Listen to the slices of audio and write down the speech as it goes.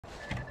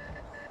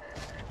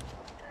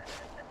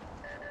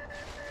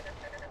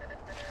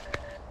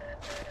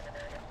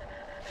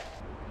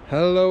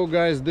Hello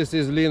guys, this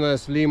is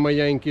Linas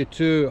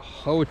LY2H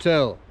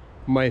Hotel.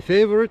 My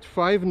favorite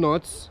 5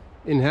 knots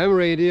in ham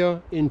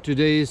radio in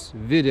today's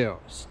video.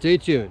 Stay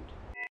tuned.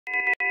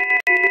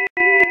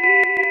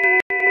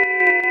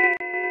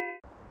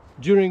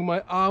 During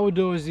my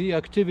outdoorsy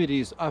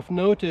activities, I've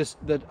noticed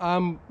that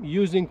I'm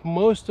using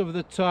most of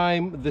the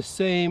time the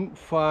same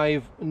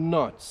 5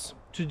 knots.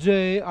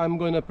 Today I'm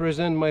going to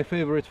present my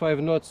favorite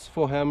 5 knots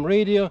for ham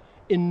radio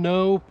in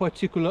no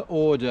particular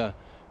order.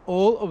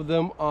 All of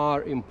them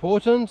are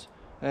important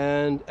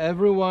and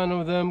every one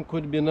of them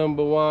could be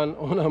number 1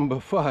 or number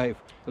 5.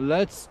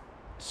 Let's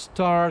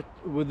start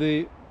with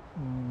the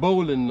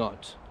bowline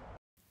knot.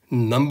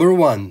 Number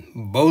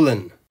 1,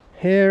 bowline.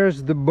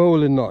 Here's the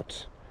bowline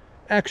knot.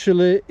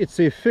 Actually, it's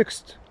a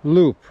fixed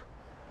loop.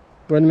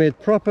 When made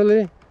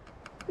properly,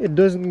 it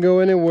doesn't go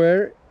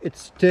anywhere. It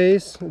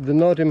stays the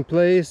knot in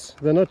place,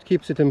 the knot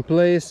keeps it in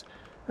place,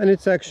 and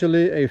it's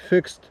actually a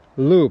fixed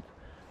loop.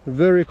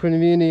 Very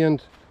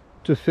convenient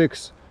to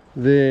fix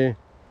the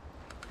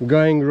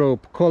guying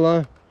rope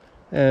collar,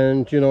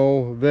 and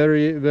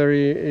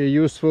very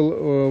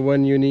useful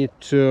when you need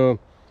to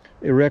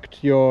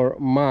erect your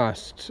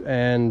mast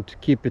and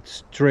keep it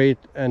straight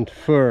and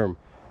firm.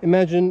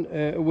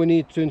 Imagine we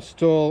need to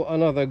install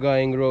another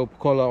guying rope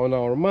collar on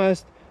our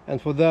mast,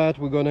 and for that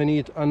we're gonna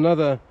need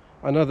another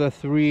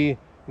 3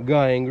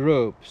 guying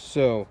ropes.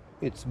 So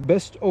it's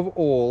best of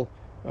all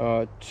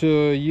to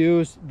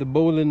use the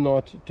bowline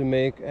knot to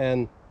make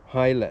an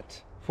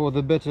eyelet. For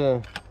the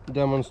better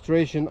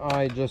demonstration,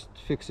 I just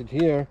fix it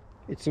here.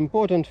 It's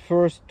important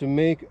first to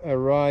make a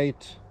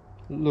right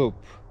loop.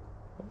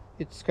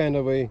 It's kind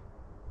of a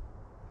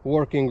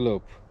working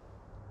loop.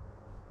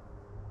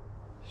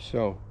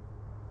 So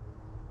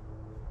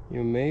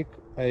you make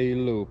a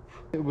loop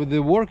with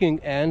the working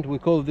end. We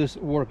call this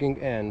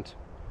working end,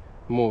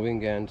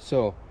 moving end.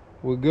 So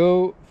we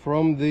go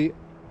from the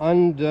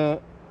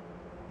under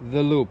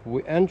the loop,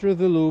 we enter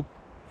the loop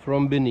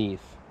from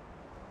beneath,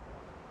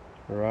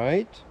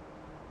 right?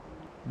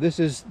 This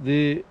is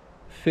the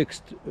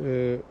fixed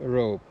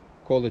rope,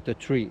 call it a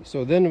tree.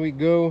 So then we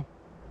go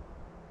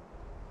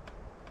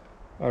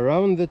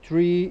around the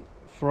tree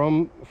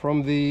from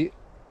the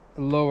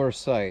lower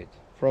side,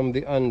 from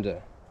the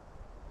under,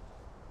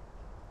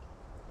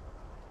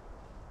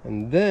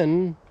 and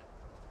then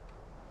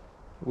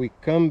we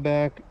come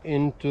back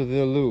into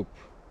the loop.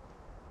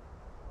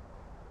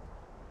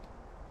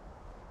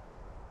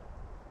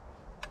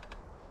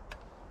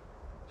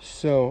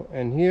 So,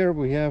 and here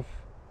we have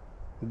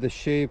the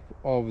shape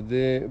of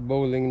the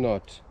bowline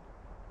knot,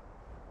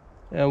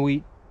 and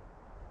we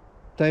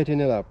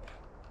tighten it up,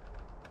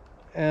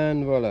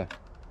 and voila,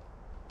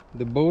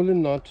 the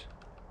bowline knot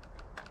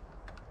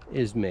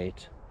is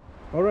made.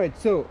 Alright,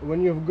 so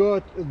when you've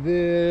got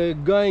the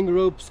guying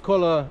ropes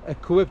collar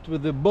equipped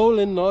with the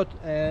bowline knot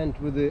and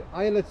with the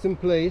eyelets in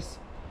place,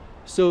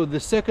 so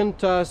the second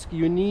task,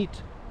 you need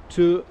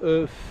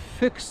to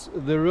fix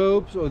the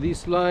ropes or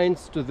these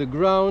lines to the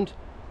ground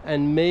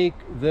and make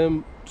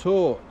them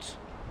taut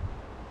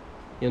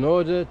in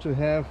order to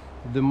have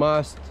the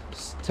mast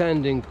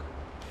standing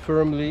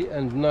firmly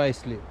and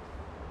nicely.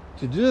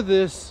 To do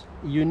this,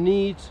 you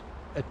need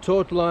a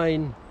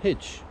taut-line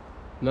hitch.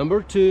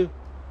 Number 2,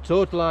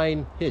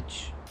 taut-line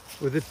hitch.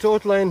 With the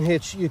taut-line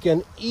hitch, you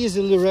can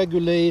easily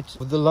regulate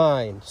the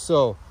line.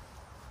 So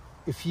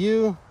if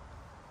you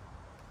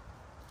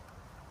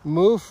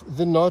move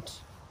the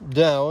knot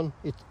down,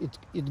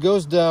 it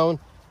goes down,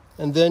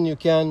 and then you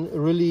can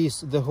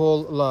release the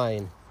whole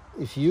line.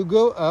 If you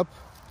go up,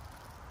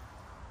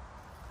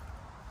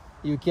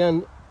 you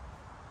can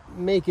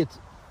make it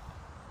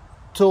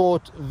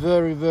taut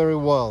very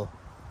well,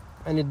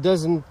 and it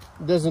doesn't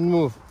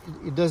move.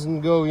 It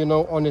doesn't go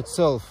on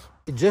itself.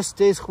 It just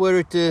stays where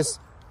it is,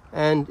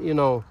 and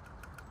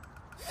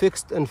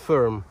fixed and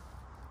firm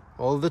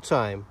all the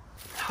time.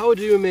 How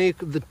do you make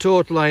the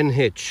taut-line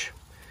hitch?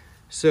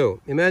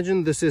 So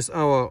imagine this is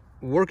our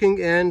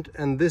working end,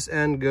 and this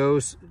end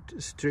goes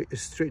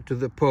straight to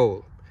the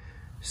pole.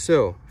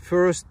 So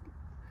first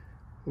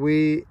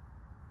we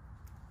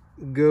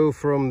go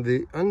from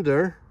the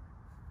under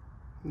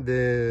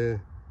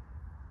the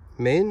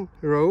main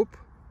rope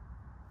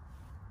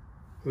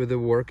with the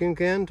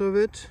working end of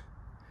it,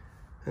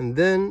 and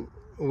then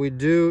we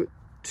do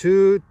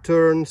 2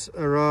 turns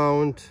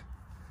around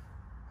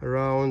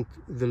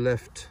the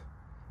left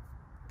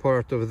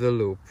part of the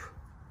loop.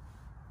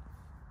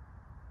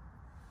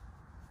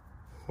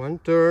 1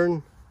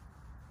 turn,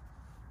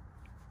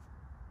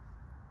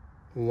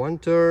 1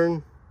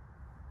 turn,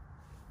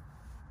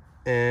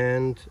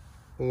 and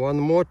 1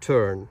 more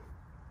turn,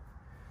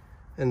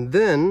 and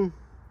then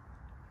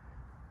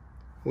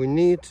we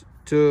need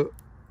to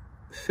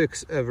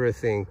fix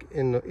everything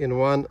in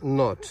 1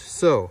 knot.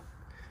 So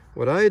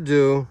what I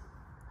do,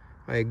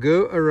 I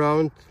go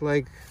around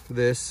like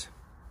this,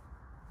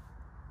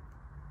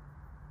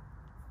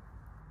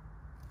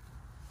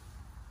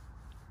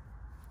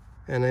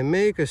 and I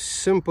make a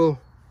simple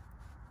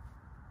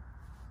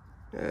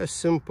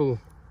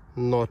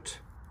knot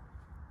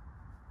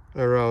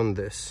around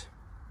this.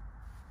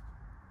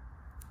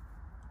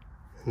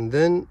 and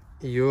then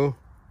you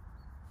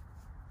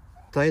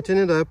tighten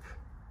it up,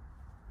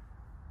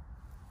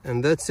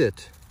 and that's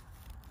it.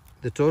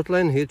 The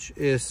Taut-line hitch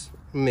is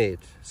made.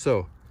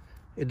 So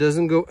it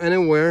doesn't go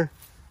anywhere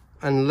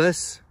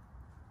unless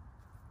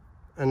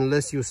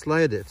you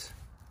slide it.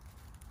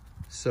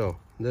 So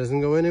it doesn't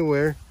go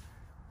anywhere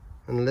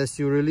unless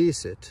you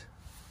release it,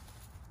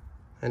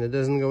 and it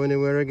doesn't go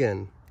anywhere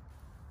again.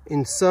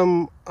 In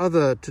some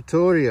other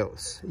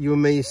tutorials you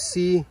may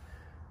see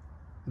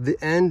the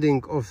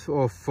ending of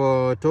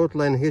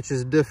Taut-line hitch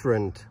is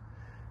different.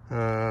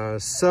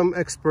 Some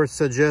experts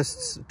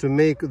suggest to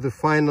make the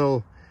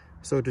final,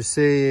 so to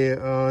say,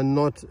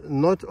 not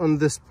on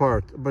this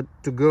part, but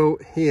to go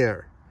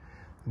here.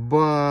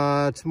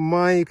 But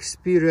my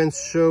experience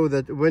show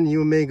that when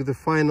you make the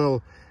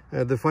final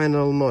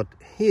knot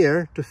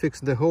here to fix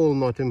the whole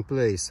knot in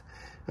place,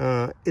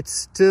 it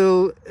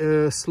still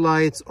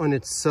slides on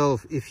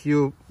itself if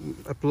you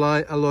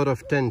apply a lot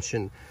of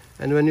tension.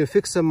 And when you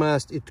fix a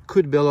mast, it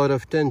could be a lot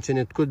of tension,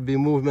 it could be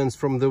movements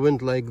from the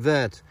wind like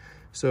that.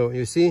 So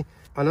you see,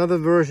 another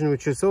version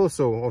which is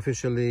also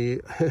officially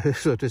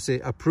so to say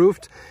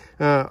approved,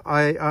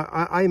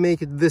 I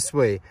make it this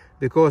way,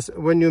 because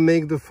when you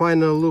make the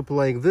final loop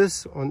like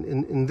this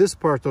in this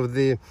part of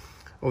the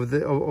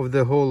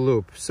whole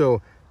loop,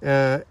 so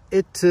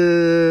it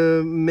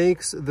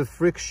makes the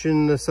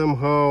friction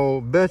somehow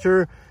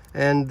better,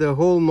 and the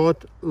whole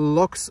knot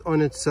locks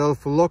on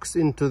itself, locks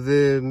into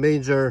the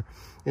major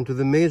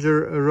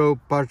rope,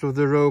 part of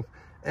the rope,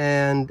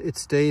 and it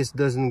stays,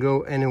 doesn't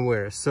go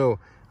anywhere. So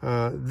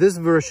this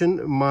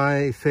version,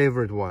 my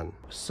favorite one.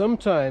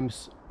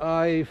 Sometimes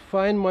I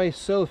find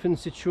myself in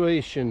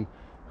situation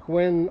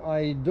when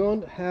I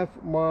don't have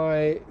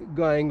my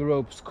guying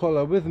rope's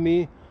collar with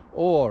me,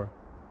 or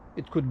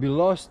it could be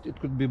lost, it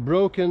could be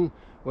broken,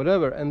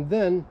 whatever, and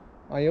then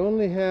I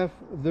only have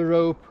the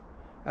rope,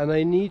 and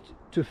I need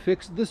to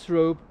fix this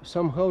rope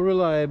somehow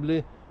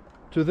reliably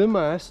to the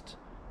mast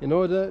in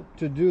order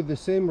to do the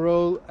same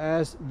role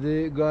as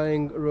the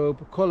guying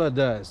rope collar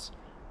does.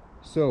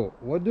 So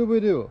what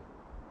do?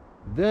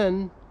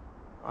 Then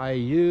I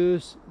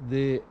use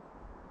the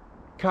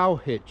Cow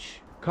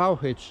Hitch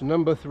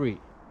number 3.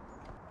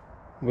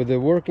 With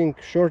the working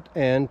short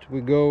end,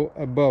 we go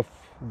above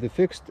the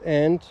fixed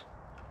end,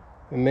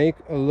 we make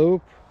a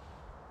loop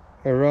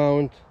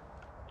around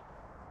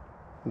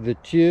the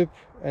tube,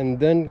 and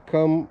then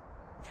come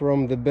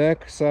from the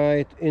back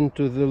side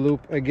into the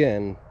loop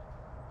again,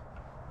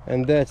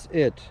 and that's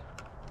it,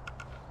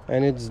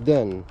 and it's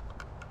done.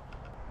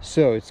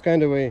 So it's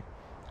kind of a,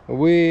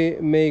 we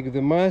make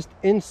the mast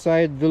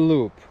inside the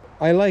loop.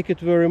 I like it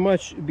very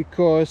much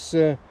because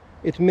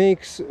it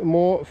makes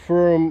more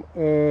firm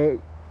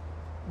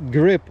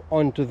grip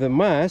onto the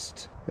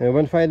mast.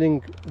 When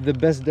finding the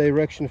best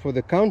direction for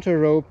the counter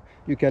rope,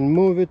 you can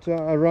move it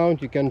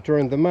around, you can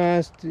turn the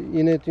mast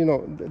in it, you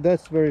know,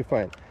 that's very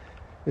fine.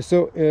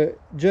 So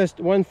just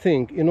one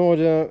thing, in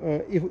order,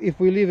 if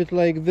we leave it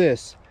like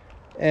this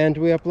and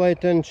we apply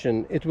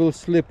tension, it will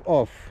slip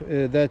off.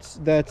 That's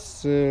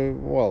the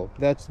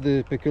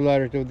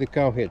peculiarity of the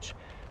Cow Hitch.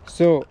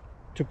 So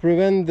to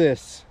prevent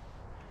this,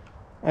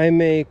 I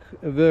make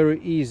a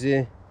very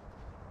easy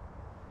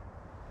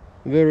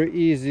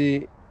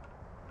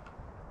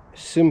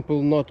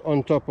simple knot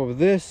on top of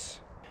this,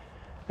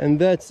 and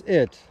that's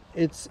it.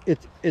 It's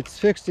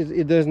fixed,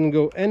 it doesn't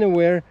go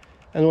anywhere.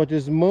 And what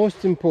is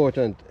most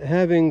important,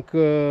 having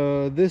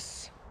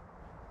this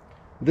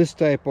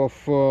type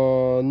of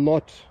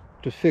knot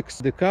to fix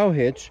the Cow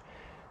Hitch,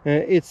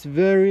 it's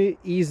very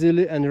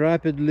easily and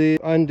rapidly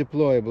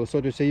undeployable,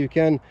 so to say. You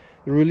can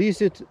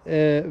release it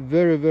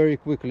very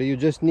quickly. You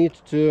just need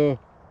to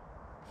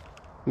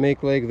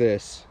make like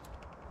this,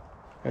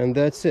 and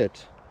that's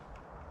it,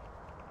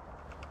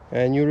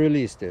 and you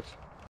released it.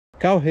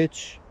 Cow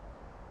Hitch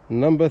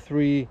number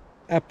 3,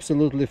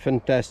 absolutely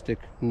fantastic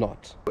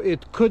knot.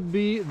 It could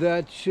be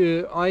that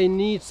I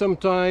need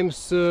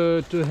sometimes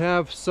to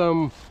have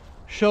some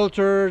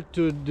shelter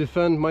to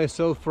defend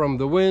myself from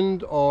the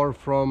wind or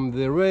from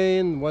the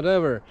rain,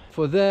 whatever.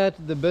 For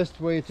that, the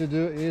best way to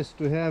do is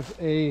to have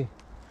a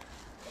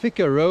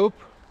thicker rope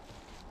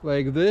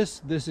like this.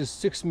 This is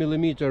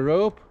 6mm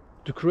rope,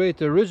 to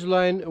create a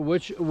ridgeline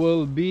which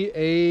will be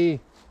a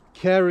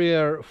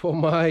carrier for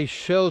my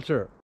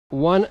shelter.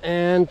 One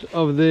end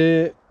of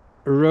the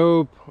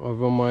rope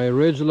over my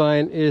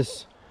ridgeline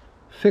is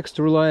fixed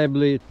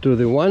reliably to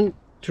the one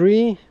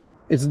tree.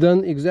 It's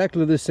done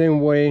exactly the same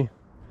way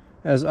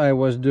as I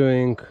was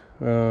doing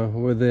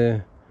with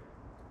the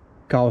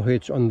Cow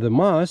Hitch on the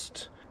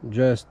mast,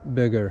 just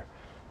bigger.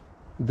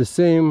 The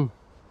same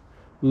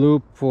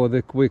loop for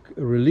the quick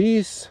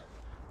release.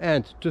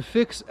 And to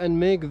fix and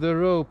make the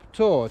rope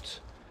taut,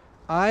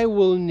 I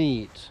will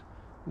need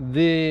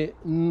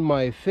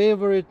my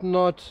favorite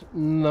knot,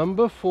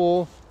 number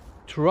 4,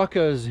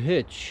 trucker's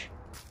hitch.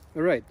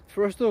 Alright,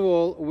 first of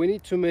all, we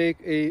need to make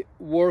a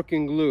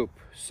working loop.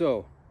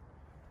 So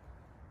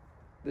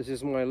this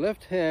is my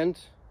left hand,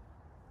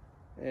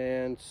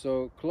 and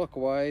so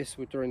clockwise,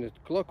 we turn it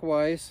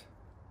clockwise.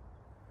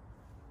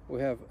 We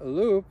have a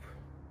loop,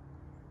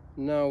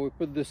 Now we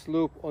put this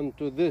loop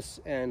onto this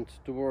end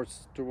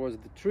towards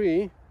the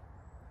tree,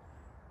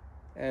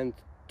 and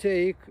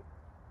take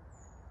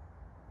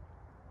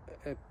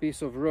a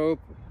piece of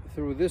rope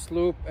through this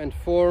loop and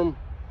form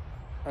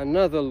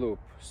another loop.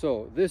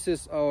 So this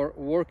is our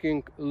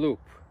working loop.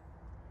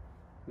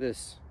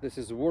 This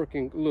is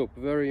working loop,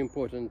 very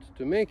important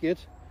to make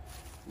it.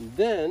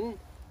 Then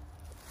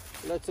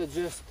let's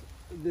adjust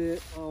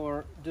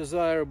our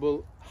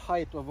desirable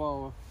height of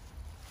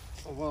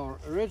our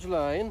ridge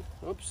line.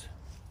 Oops.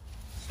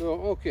 So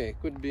okay,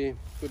 could be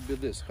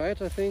this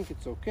height. I think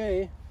it's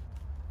okay.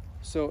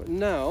 So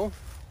now,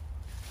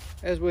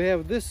 as we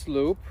have this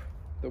loop,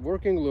 the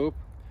working loop,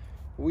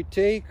 we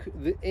take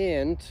the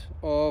end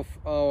of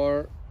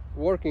our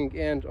working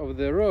end of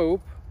the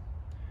rope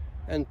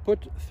and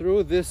put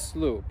through this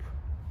loop,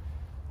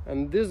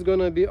 and this is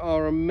gonna be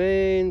our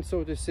main,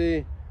 so to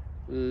say,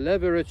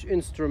 leverage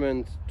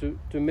instrument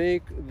to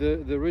make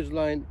the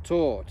ridgeline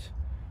taut.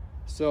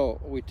 So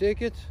we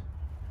take it,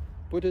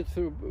 put it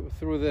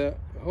through the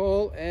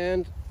hole,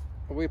 and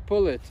we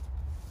pull it.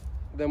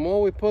 The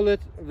more we pull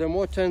it, the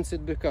more tense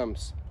it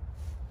becomes.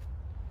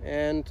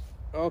 And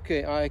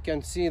okay, I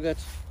can see that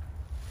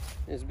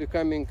it's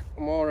becoming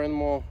more and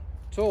more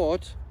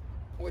taut,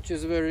 which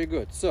is very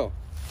good. So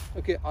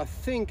okay, I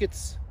think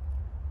it's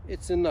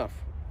enough.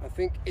 I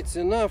think it's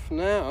enough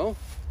now.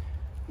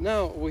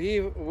 Now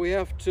we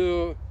have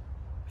to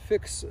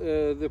fix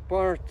the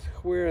part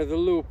where the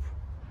loop,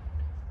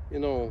 you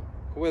know,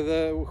 where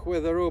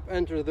the rope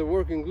enters the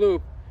working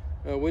loop.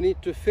 We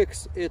need to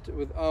fix it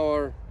with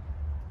our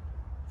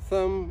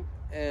thumb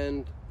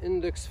and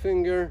index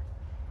finger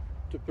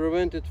to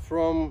prevent it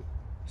from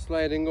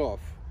sliding off.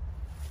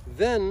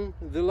 Then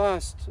the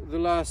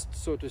last,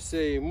 so to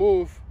say,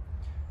 move,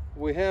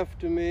 we have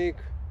to make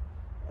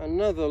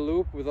another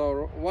loop with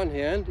our one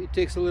hand. It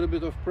takes a little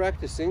bit of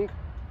practicing.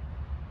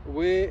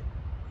 We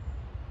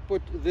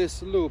put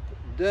this loop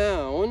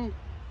down,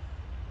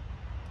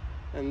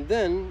 and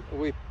then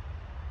we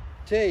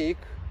take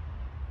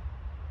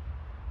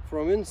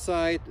from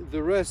inside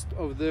the rest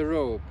of the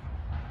rope.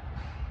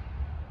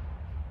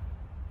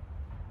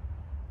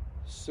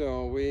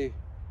 So we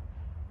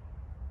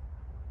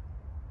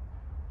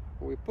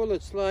pull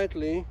it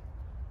slightly,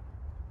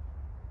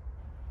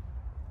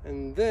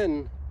 and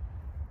then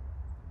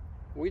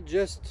we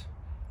just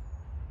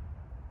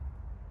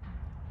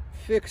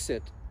fix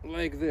it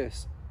like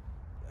this.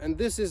 And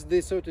this is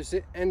the, so to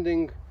say,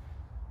 ending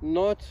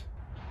knot.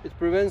 It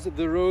prevents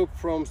the rope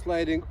from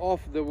sliding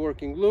off the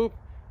working loop,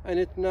 and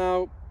it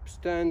now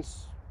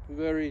stands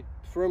very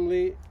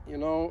firmly, you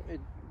know, it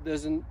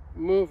doesn't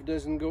move,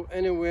 doesn't go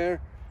anywhere.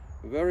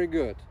 Very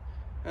good.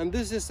 And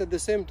this is, at the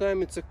same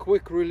time, it's a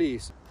quick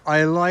release.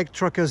 I like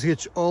trucker's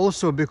hitch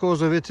also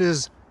because of it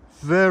is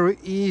very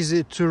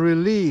easy to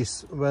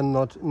release when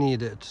not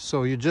needed.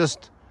 So you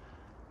just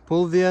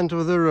pull the end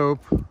of the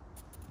rope,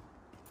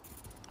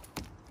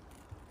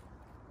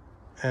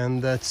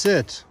 and that's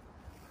it.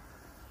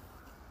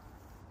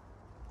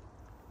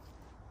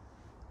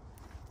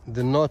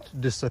 The knot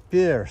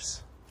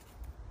disappears.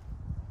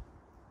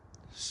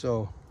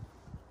 So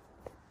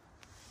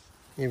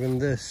even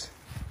this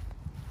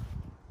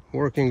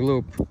working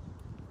loop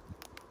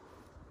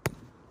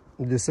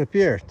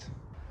disappeared.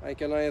 I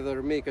can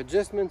either make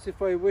adjustments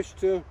if I wish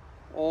to,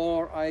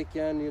 or I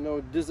can, you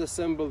know,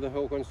 disassemble the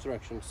whole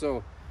construction.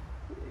 So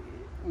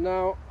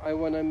now I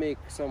want to make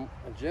some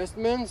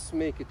adjustments,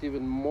 make it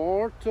even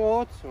more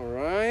taut. All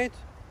right,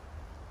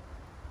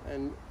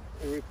 and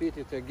repeat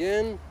it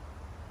again.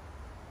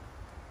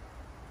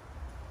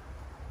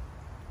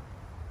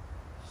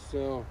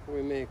 So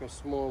we make a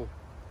small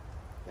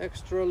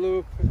extra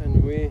loop,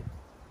 and we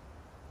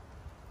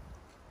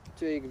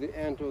take the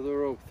end of the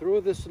rope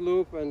through this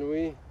loop, and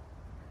we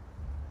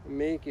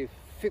make a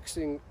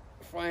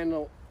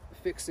final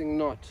fixing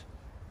knot.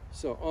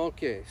 So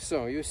okay,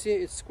 so you see,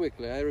 it's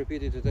quickly. I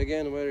repeated it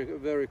again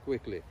very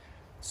quickly.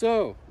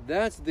 So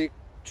that's the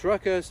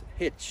trucker's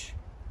hitch.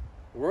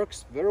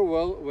 Works very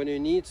well when you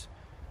need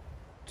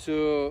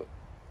to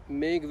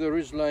make the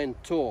ridgeline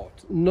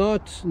taut.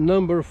 Knot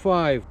number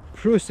 5,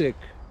 Prusik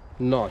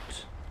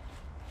knot.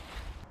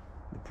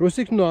 The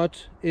Prusik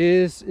knot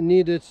is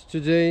needed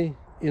today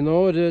in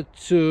order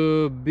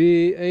to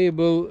be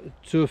able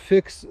to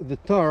fix the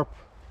tarp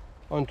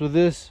onto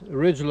this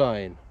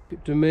ridgeline.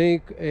 To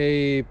make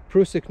a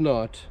Prusik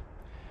knot,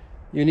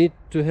 you need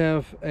to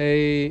have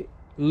a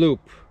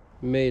loop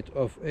made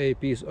of a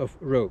piece of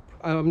rope.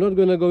 I'm not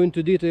going to go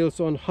into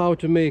details on how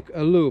to make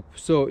a loop,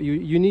 so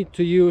you need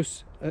to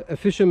use a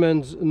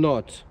fisherman's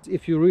knot.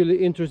 If you're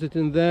really interested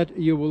in that,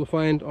 you will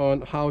find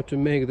on how to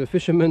make the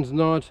fisherman's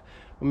knot,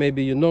 or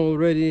maybe you know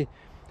already.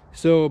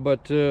 So,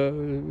 but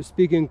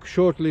speaking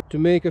shortly, to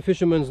make a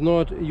fisherman's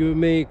knot, you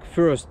make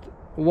first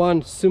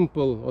one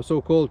simple or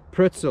so-called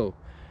pretzel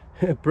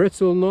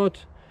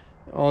knot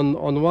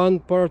on one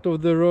part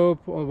of the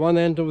rope, on one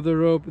end of the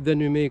rope. Then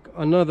you make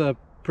another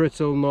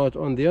pretzel knot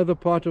on the other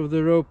part of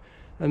the rope,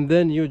 and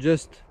then you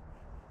just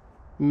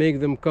make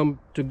them come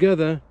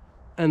together,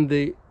 and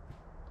they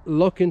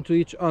lock into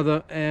each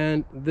other,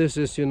 and this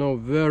is, you know,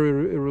 very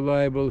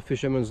reliable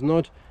fisherman's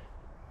knot,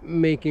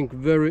 making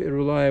very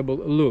reliable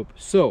loop.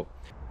 So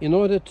in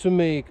order to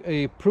make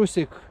a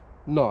Prusik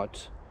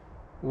knot,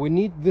 we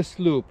need this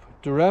loop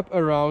to wrap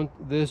around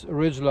this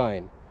ridge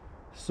line,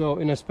 so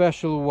in a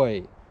special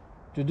way.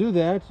 To do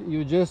that,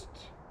 you just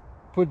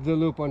put the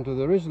loop onto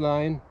the ridge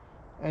line,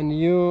 and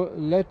you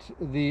let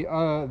the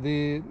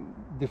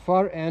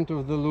far end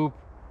of the loop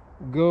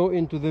go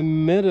into the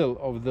middle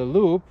of the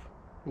loop,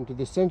 into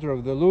the center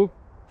of the loop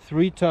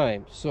 3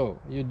 times. So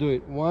you do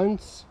it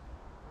once,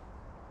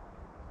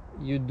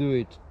 you do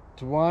it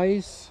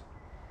twice,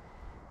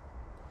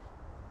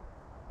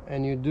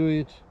 and you do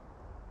it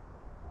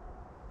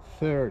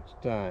 3rd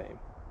time.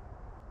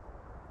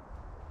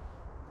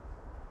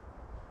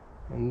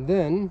 And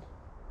then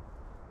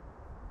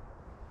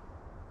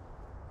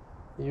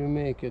you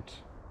make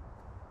it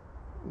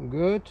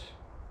good,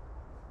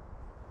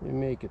 you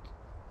make it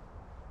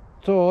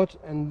taut,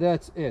 and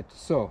that's it.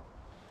 So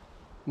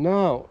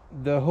now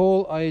the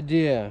whole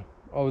idea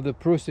of the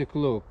Prusik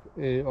loop,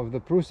 of the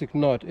Prusik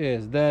knot,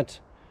 is that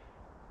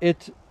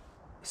it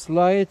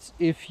slides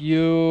if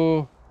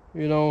you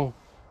know,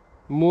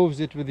 moves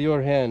it with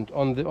your hand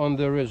on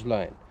the ridge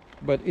line,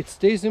 but it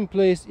stays in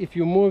place if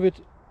you move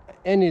it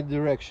any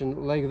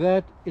direction like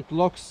that. It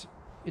locks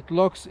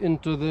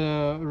into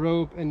the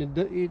rope, and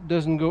it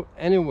doesn't go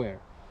anywhere.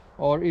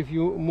 Or if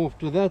you move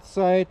to that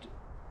side,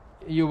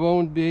 you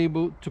won't be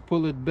able to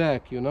pull it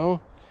back, you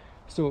know.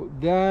 So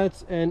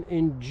that's an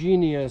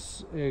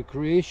ingenious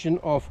creation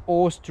of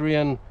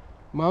Austrian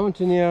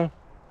mountaineer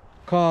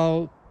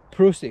Carl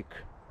Prusik.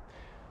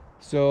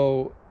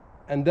 So,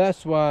 and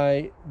that's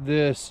why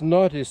this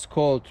knot is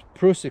called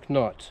Prusik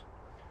knot,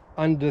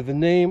 under the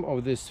name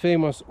of this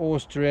famous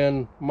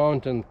Austrian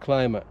mountain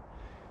climber.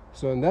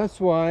 So, and that's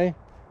why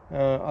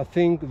I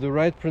think the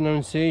right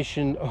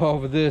pronunciation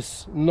of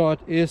this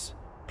knot is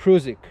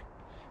Prusik,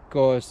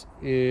 because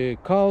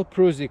Carl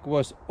Prusik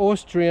was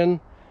Austrian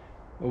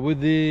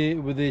with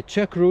the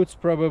Czech roots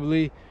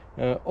probably.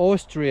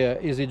 Austria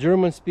is a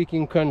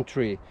German-speaking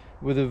country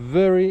with a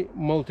very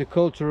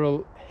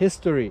multicultural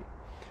history,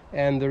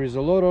 and there is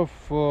a lot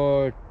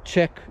of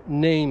Czech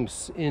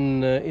names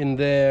in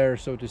their,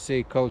 so to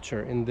say,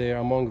 culture,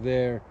 among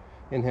their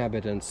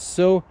inhabitants.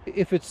 So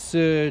if it's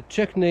a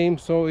Czech name,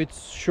 so it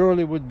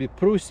surely would be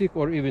Prusik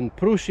or even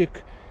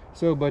Prusik.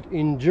 So, but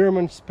in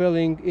German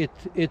spelling,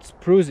 it's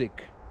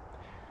Prusik.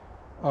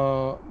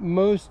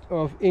 Most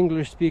of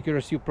English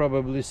speakers, you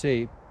probably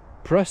say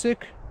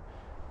Prusik,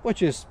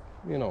 which is,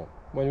 you know,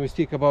 when we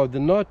speak about the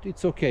knot,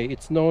 it's okay.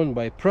 It's known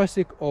by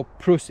Prusik or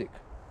Prusik.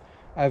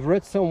 I've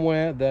read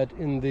somewhere that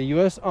in the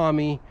US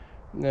Army,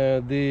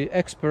 the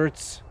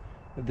experts,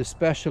 the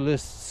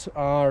specialists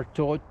are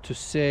taught to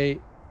say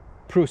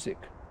Prusik.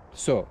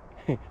 So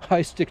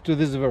I stick to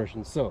this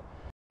version. So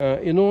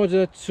in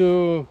order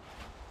to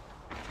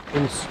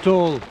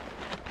install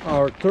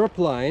our tarp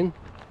line,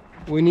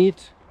 we need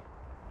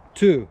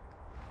 2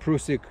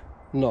 Prusik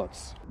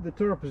knots. The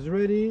tarp is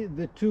ready,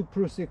 the 2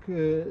 Prusik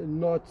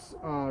knots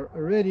are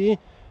ready.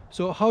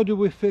 So how do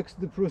we fix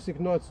the Prusik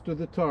knots to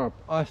the tarp?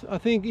 I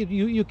think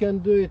you can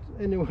do it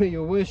any way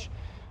you wish.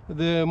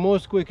 The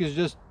most quick is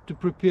just to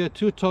prepare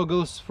 2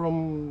 toggles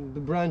from the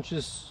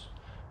branches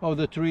of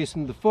the trees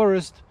in the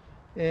forest,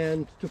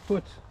 and to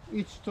put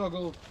each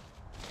toggle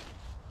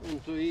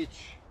into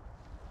each,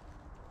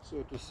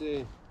 so to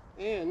say,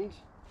 end,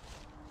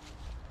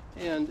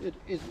 and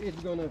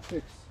it's gonna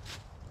fix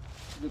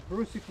the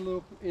Prusik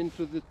loop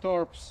into the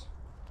tarps,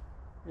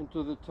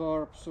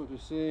 so to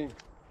say.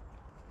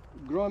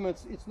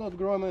 Grommets, it's not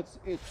grommets,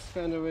 it's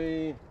kind of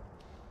a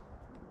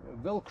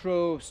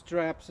Velcro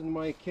straps in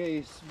my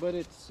case, but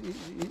it's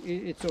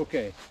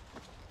okay.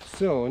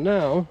 So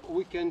now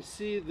we can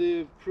see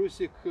the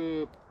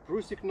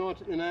Prusik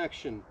knot in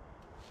action.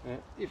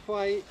 If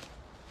I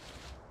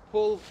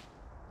pull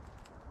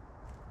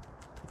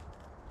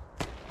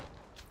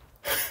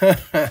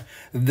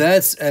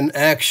that's an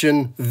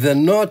action. The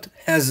knot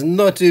has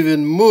not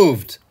even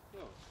moved. So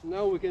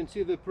now we can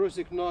see the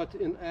Prusik knot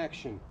in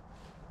action.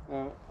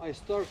 I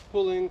start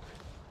pulling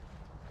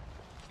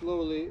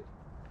slowly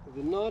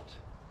the knot,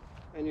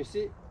 and you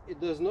see it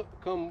does not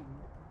come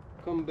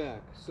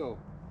back, so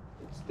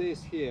it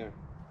stays here.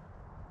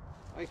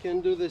 I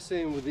can do the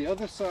same with the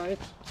other side.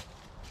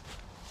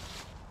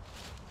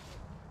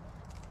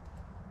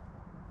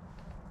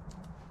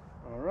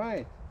 All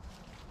right,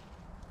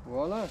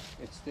 voila,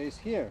 it stays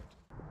here.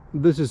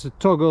 This is a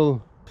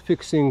toggle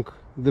fixing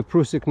the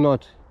Prusik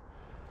knot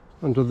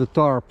onto the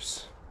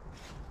tarps.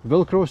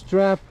 Velcro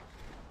strap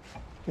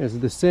is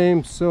the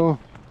same, so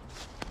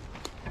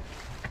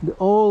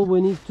all we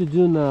need to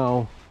do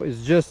now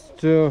is just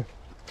to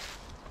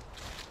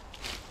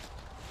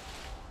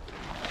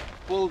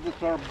pull the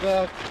tarp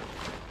back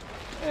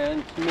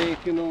and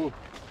make, you know,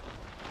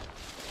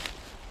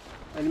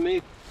 and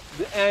make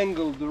the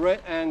angle, the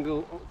right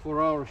angle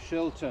for our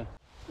shelter.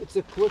 It's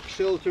a quick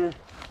shelter.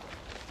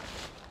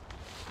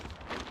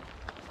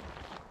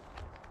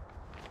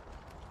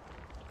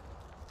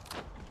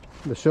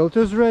 The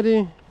shelter is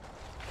ready.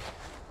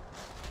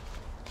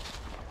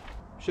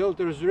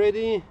 Shelter's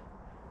ready,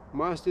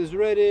 mast is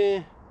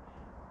ready.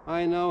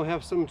 I now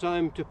have some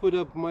time to put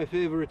up my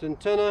favorite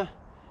antenna,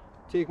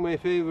 take my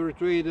favorite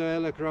radar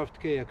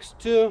Elecraft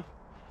KX2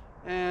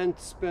 and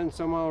spend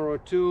some hour or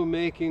two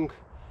making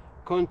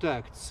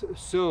contacts.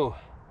 So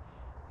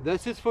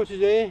that's it for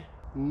today.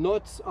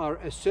 Knots are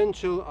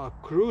essential, are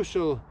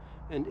crucial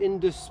and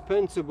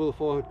indispensable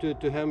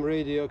to ham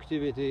radio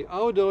activity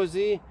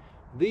outdoorsy.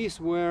 These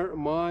were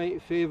my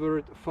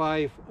favorite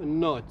 5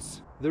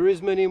 knots. There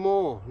is many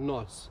more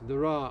knots.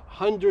 There are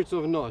hundreds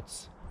of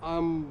knots.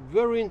 I'm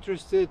very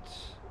interested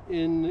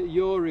in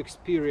your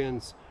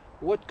experience.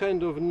 What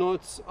kind of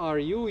knots are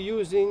you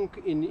using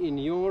in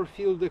your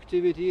field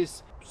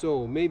activities?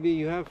 So maybe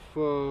you have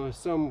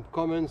some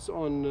comments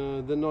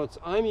on the knots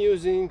I'm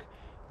using.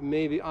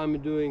 Maybe I'm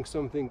doing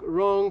something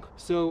wrong.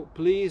 So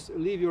please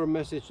leave your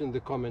message in the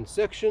comment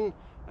section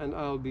and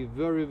I'll be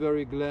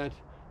very glad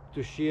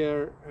to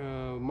share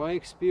my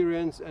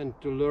experience and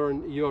to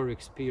learn your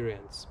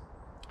experience.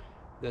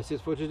 That's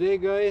it for today,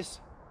 guys.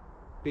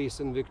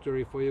 Peace and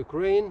victory for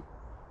Ukraine.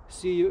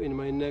 See you in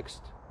my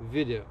next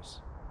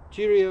videos.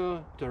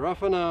 Cheerio, ta-ra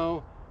for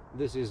now.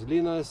 This is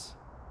Linas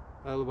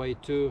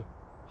LY2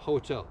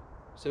 Hotel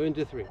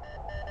 73.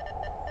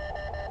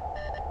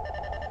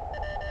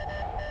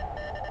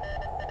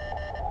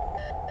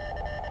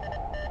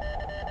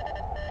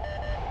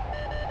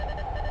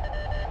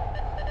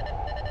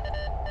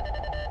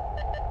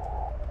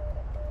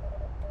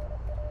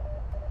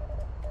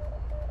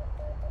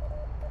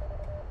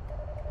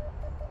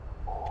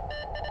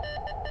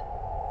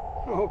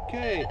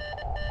 Okay.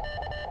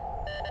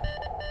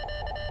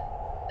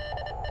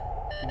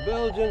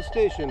 Belgian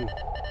station.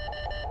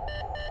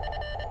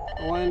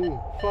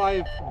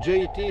 15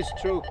 JT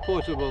stroke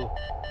portable.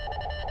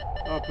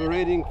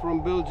 Operating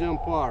from Belgium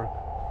Park.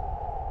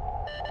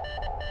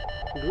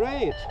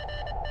 Great.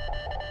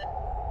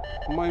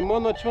 My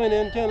mono 20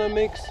 antenna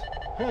makes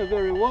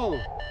very well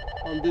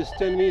on this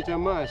 10-meter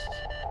mast.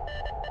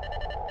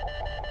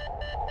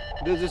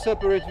 There's a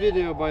separate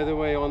video, by the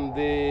way, on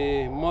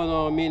the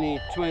mono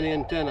mini 20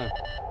 antenna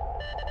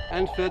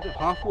and fed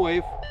half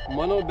wave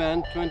mono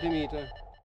band 20 meter.